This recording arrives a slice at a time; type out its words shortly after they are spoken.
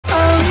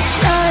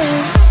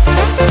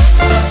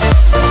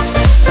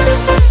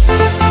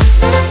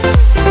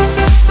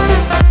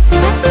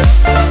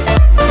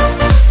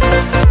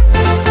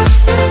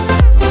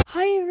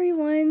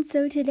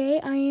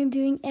today I am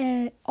doing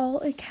an all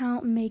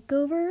account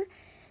makeover.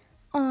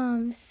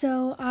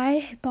 So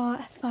I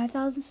bought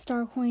 5,000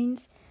 star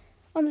coins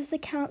on this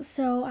account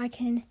so I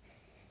can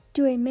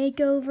do a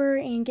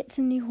makeover and get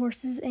some new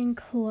horses and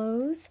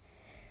clothes.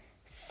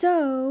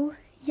 So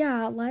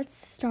yeah, let's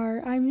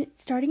start. I'm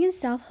starting in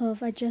South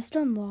Hoof. I just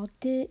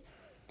unlocked it,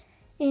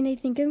 and I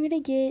think I'm gonna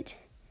get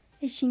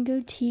a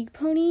Shingo Teague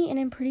pony, and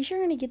I'm pretty sure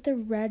I'm gonna get the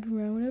red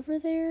roan over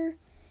there.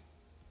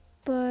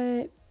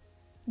 But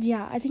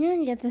yeah, I think I'm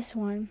gonna get this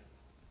one.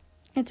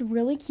 It's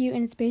really cute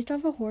and it's based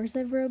off a horse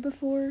I've rode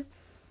before.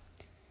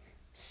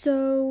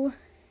 So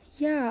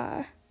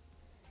yeah,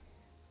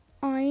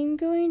 I'm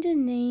going to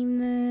name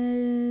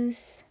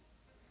this.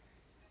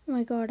 Oh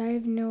my god, I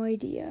have no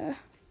idea.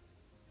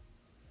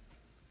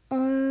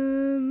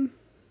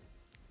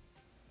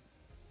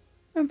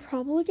 I'm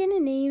probably gonna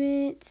name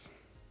it.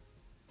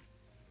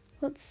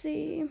 Let's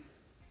see.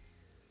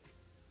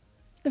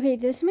 Okay,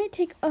 this might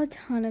take a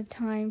ton of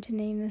time to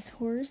name this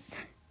horse.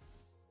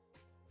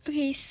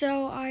 Okay,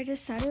 so I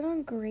decided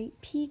on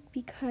Great Peak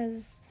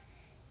because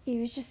it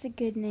was just a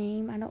good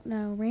name. I don't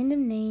know,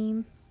 random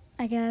name,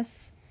 I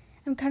guess.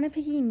 I'm kind of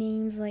picking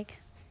names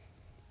like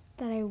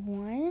that I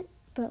want,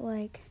 but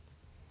like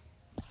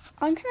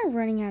I'm kind of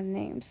running out of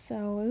names,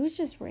 so it was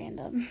just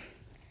random.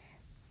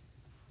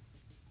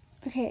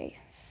 Okay,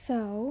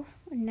 so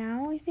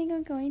now I think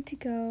I'm going to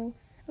go.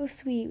 Oh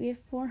sweet, we have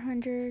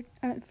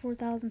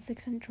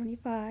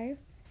 4,625.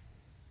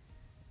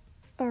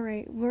 All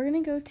right, we're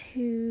gonna go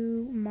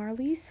to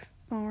Marley's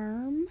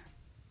farm,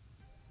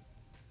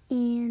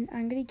 and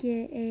I'm gonna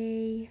get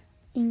a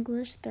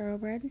English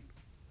thoroughbred.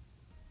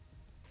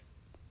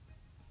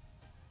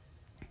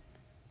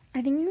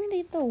 I think I'm gonna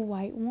get the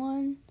white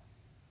one,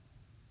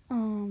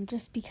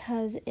 just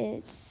because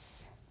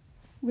it's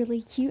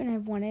really cute and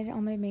I've wanted it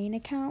on my main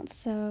account.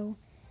 So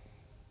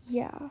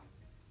yeah,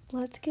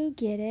 let's go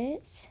get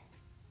it.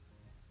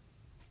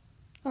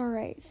 All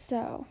right,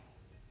 so.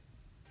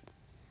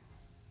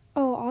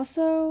 Oh,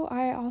 also,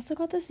 I also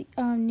got this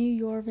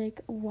New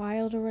Yorvik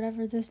Wild or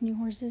whatever this new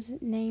horse's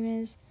name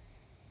is.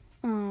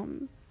 I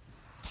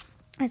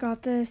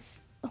got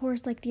this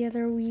horse like the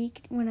other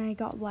week when I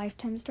got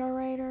Lifetime Star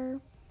Rider.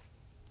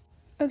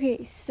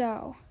 Okay,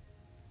 so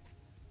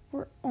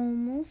we're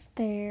almost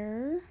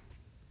there.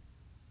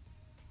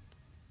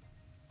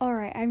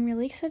 Alright, I'm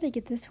really excited to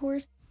get this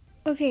horse.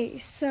 Okay,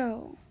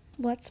 so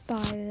let's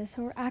buy this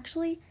horse.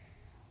 Actually,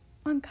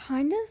 I'm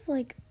kind of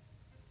like,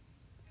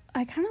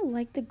 I kind of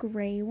like the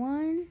gray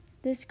one.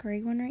 This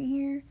gray one right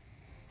here.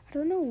 I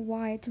don't know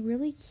why. It's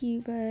really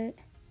cute, but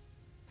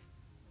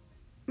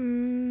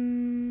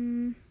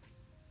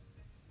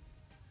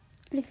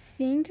I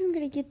think I'm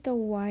gonna get the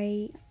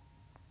white.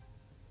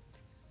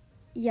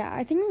 Yeah,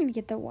 I think I'm gonna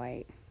get the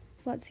white.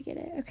 Let's get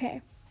it.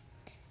 Okay.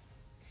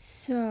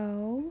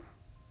 So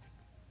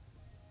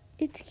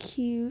it's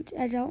cute.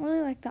 I don't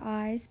really like the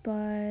eyes,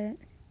 but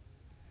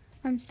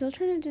I'm still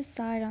trying to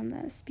decide on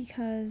this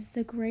because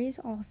the gray is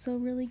also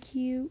really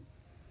cute.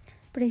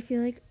 But I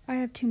feel like I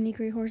have too many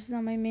gray horses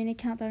on my main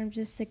account that I'm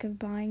just sick of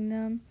buying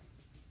them.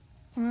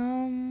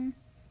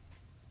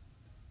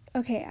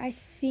 Okay, I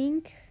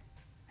think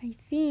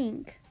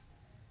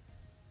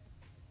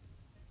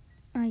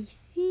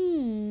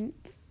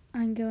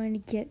I'm going to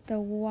get the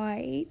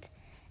white,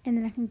 and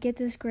then I can get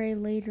this gray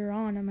later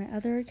on my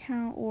other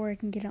account, or I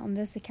can get it on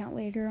this account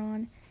later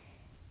on.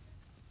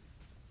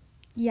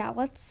 Yeah,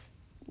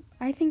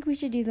 I think we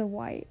should do the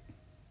white.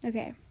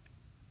 Okay.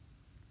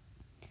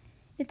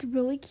 It's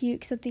really cute,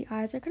 except the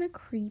eyes are kind of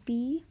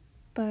creepy,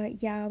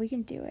 but yeah, we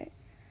can do it.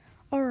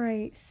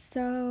 Alright,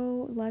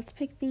 so let's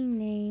pick the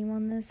name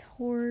on this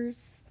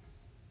horse.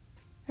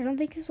 I don't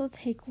think this will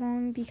take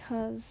long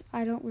because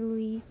I don't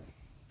really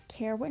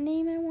care what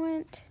name I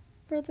want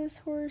for this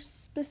horse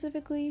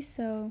specifically,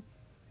 so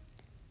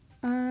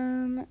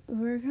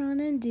we're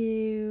gonna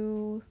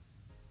do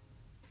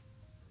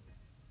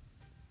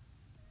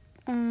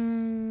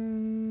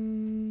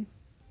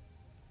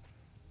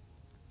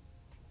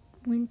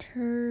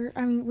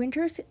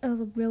Winter's a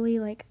really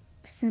like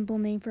simple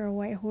name for a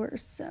white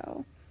horse,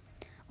 so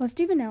let's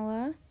do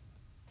Vanilla.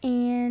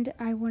 And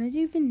I want to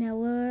do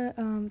Vanilla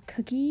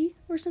Cookie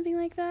or something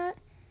like that.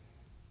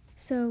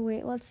 So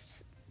wait,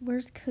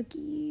 where's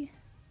Cookie?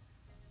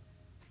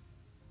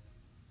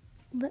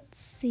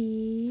 Let's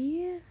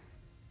see.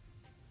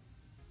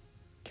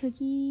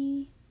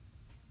 Cookie.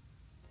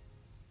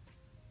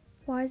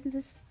 Why isn't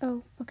this?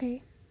 Oh,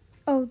 okay.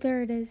 Oh,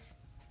 there it is.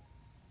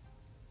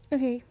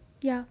 Okay,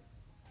 yeah.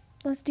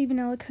 Let's do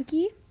Vanilla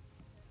Cookie.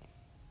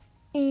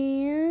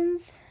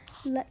 And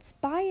let's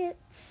buy it.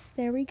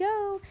 There we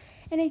go.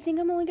 And I think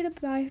I'm only going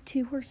to buy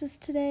 2 horses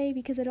today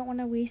because I don't want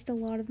to waste a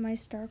lot of my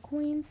star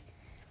coins.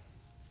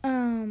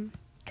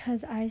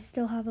 Because I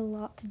still have a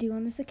lot to do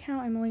on this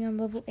account. I'm only on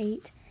level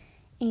 8.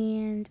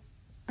 And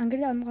I'm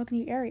going to unlock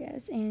new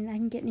areas. And I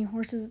can get new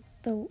horses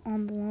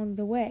along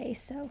the way.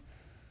 So,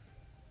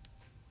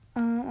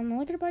 I'm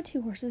only going to buy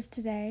 2 horses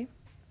today.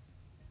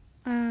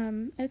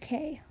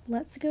 Okay,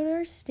 let's go to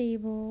our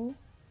stable.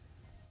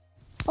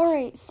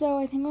 Alright, so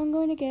I think I'm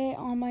going to get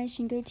on my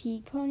Shingo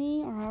Teak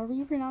pony, or however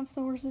you pronounce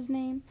the horse's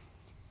name.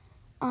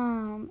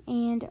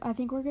 And I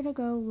think we're gonna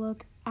go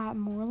look at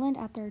Moreland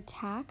at their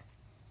attack.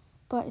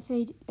 But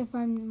if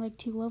I'm like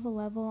too low of a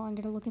level, I'm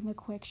gonna look in the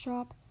quick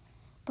shop.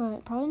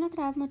 But probably not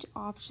gonna have much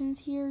options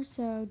here,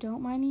 so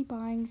don't mind me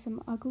buying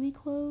some ugly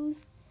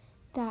clothes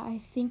that I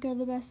think are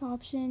the best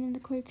option in the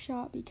quick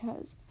shop,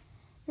 because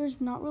there's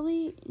not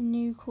really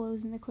new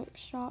clothes in the quick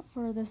shop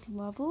for this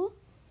level.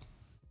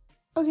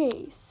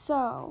 Okay,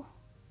 so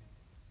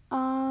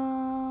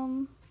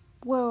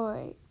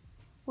wait,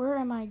 where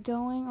am I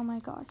going? Oh my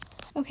god.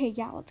 Okay,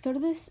 yeah, let's go to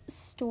this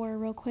store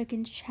real quick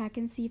and check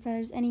and see if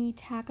there's any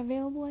tack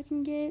available I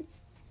can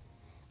get.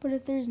 But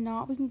if there's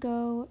not, we can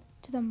go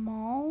to the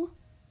mall.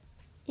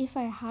 If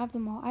I have the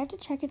mall, I have to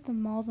check if the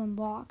mall's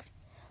unlocked.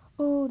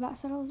 Oh, that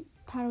saddle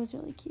pad was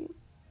really cute.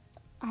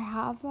 I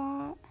have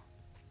that.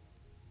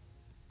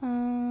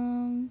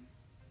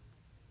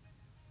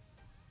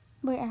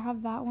 Wait, I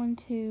have that one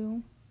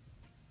too.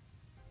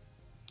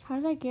 How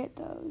did I get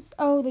those?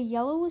 Oh, the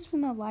yellow was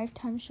from the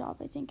Lifetime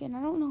shop, I think, and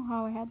I don't know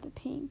how I had the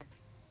pink.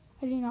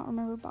 I do not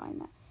remember buying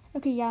that.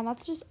 Okay, yeah, and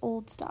that's just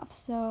old stuff,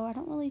 so I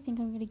don't really think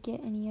I'm gonna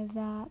get any of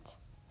that.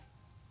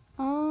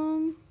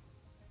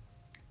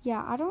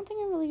 Yeah, I don't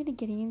think I'm really gonna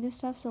get any of this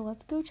stuff, so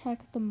let's go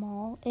check the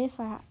mall, if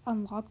I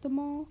unlock the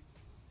mall.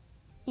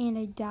 And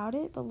I doubt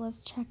it, but let's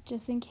check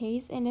just in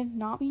case, and if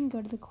not, we can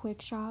go to the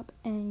quick shop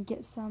and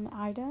get some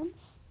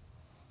items.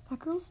 That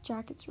girl's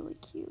jacket's really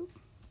cute.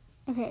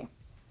 Okay.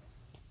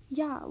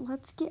 Yeah,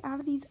 let's get out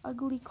of these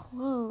ugly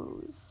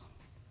clothes.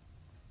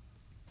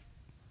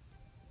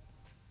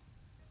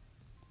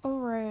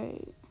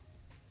 Alright.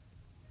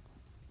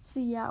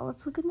 So yeah,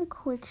 let's look in the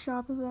quick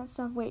shop and that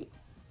stuff. Wait,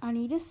 I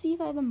need to see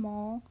if I have the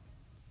mall.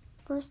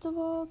 First of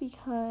all,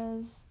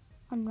 because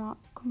I'm not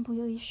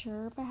completely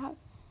sure if I have.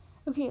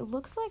 Okay, it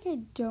looks like I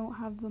don't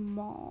have the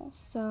mall,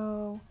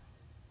 so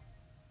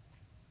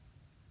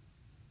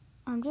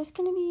I'm just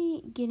gonna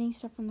be getting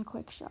stuff from the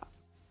quick shop.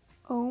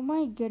 Oh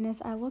my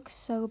goodness, I look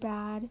so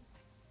bad.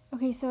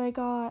 Okay, so I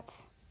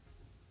got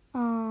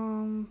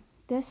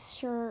this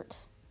shirt,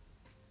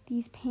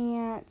 these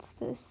pants,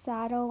 this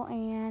saddle,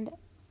 and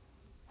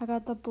I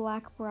got the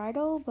black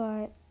bridle,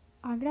 but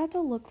I'm gonna have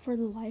to look for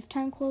the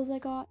Lifetime clothes I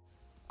got.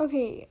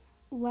 Okay,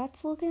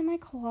 let's look in my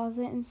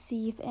closet and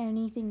see if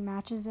anything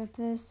matches with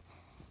this.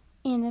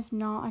 And if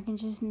not, I can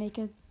just make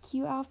a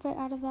cute outfit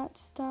out of that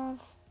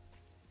stuff.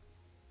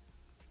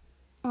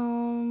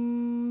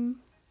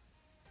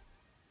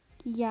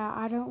 Yeah,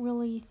 I don't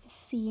really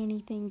see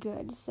anything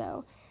good.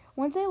 So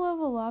once I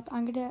level up,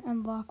 I'm gonna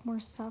unlock more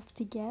stuff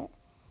to get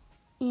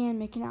and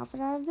make an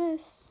outfit out of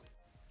this.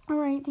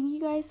 Alright, thank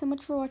you guys so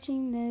much for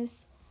watching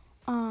this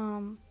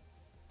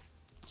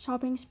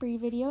shopping spree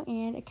video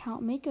and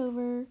account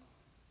makeover.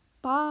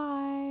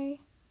 Bye!